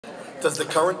Does the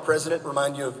current president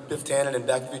remind you of Biff Tannen in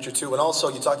Back to the Future 2? And also,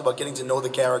 you talked about getting to know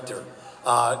the character.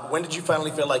 When did you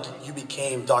finally feel like you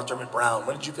became Dr. Emmett Brown?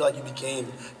 When did you feel like you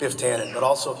became Biff Tannen? But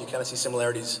also, if you kind of see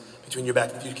similarities between your Back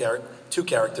to the Future 2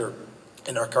 character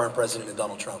and our current president and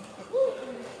Donald Trump.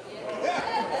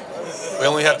 We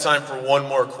only have time for one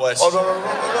more question. Oh,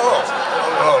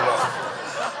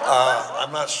 no.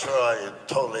 I'm not sure I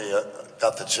totally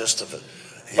got the gist of it.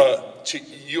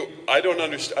 I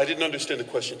didn't understand the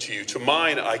question to you. To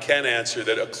mine, I can answer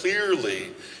that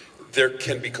clearly there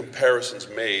can be comparisons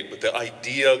made, but the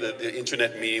idea that the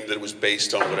internet meme that it was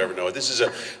based on whatever, no, this is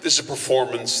a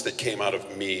performance that came out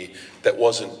of me that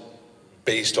wasn't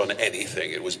based on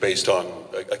anything. It was based on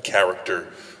a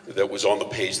character that was on the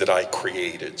page that I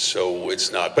created, so it's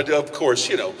not. But of course,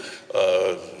 you know.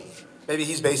 Maybe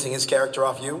he's basing his character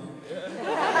off you?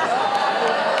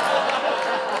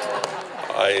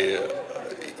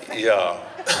 Yeah,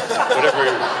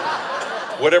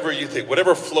 whatever you think,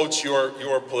 whatever floats your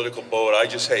political boat. I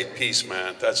just hate peace,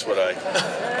 man. That's what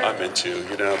I'm into.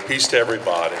 You know, peace to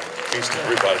everybody. Peace to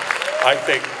everybody. I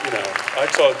think, you know, I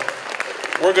thought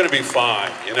we're going to be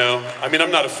fine. You know, I mean,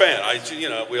 I'm not a fan. You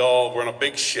know, we're on a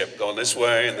big ship going this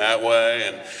way and that way,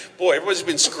 and boy, everybody's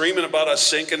been screaming about us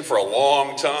sinking for a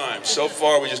long time. So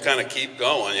far, we just kind of keep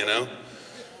going. You know.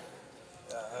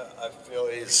 I feel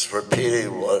he's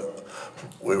repeating what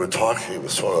we were talking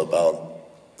sort of about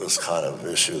this kind of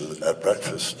issue at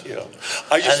breakfast. Yeah,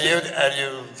 and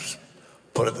you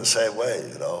put it the same way,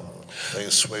 you know.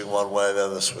 Things swing one way,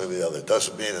 then they swing the other. It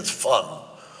doesn't mean it's fun,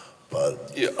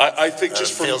 but yeah, I think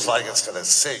just it feels like it's going to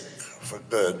sink for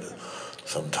good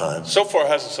sometimes. So far, it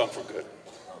hasn't sung for good.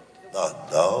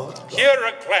 No. You're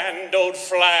a grand old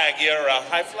flag. You're a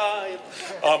high flying.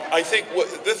 I think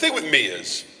the thing with me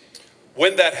is,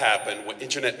 when that happened, when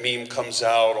internet meme comes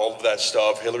out, all of that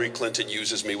stuff, Hillary Clinton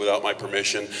uses me without my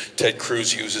permission, Ted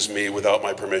Cruz uses me without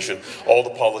my permission, all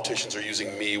the politicians are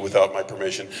using me without my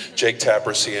permission, Jake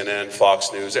Tapper, CNN, Fox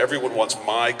News, everyone wants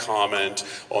my comment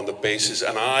on the basis,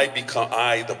 and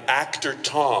the actor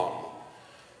Tom,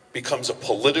 becomes a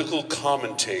political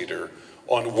commentator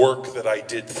on work that I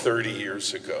did 30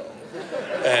 years ago.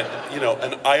 And, you know,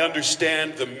 and I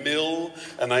understand the mill,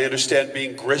 and I understand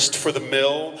being grist for the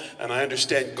mill, and I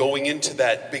understand going into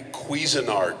that big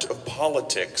Cuisinart of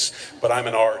politics, but I'm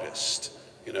an artist,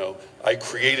 you know. I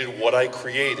created what I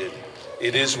created.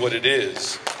 It is what it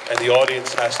is, and the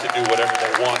audience has to do whatever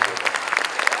they want with it.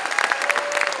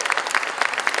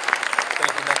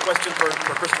 Thank you. My question for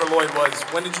Christopher Lloyd was,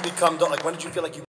 when did you become, like, when did you feel like you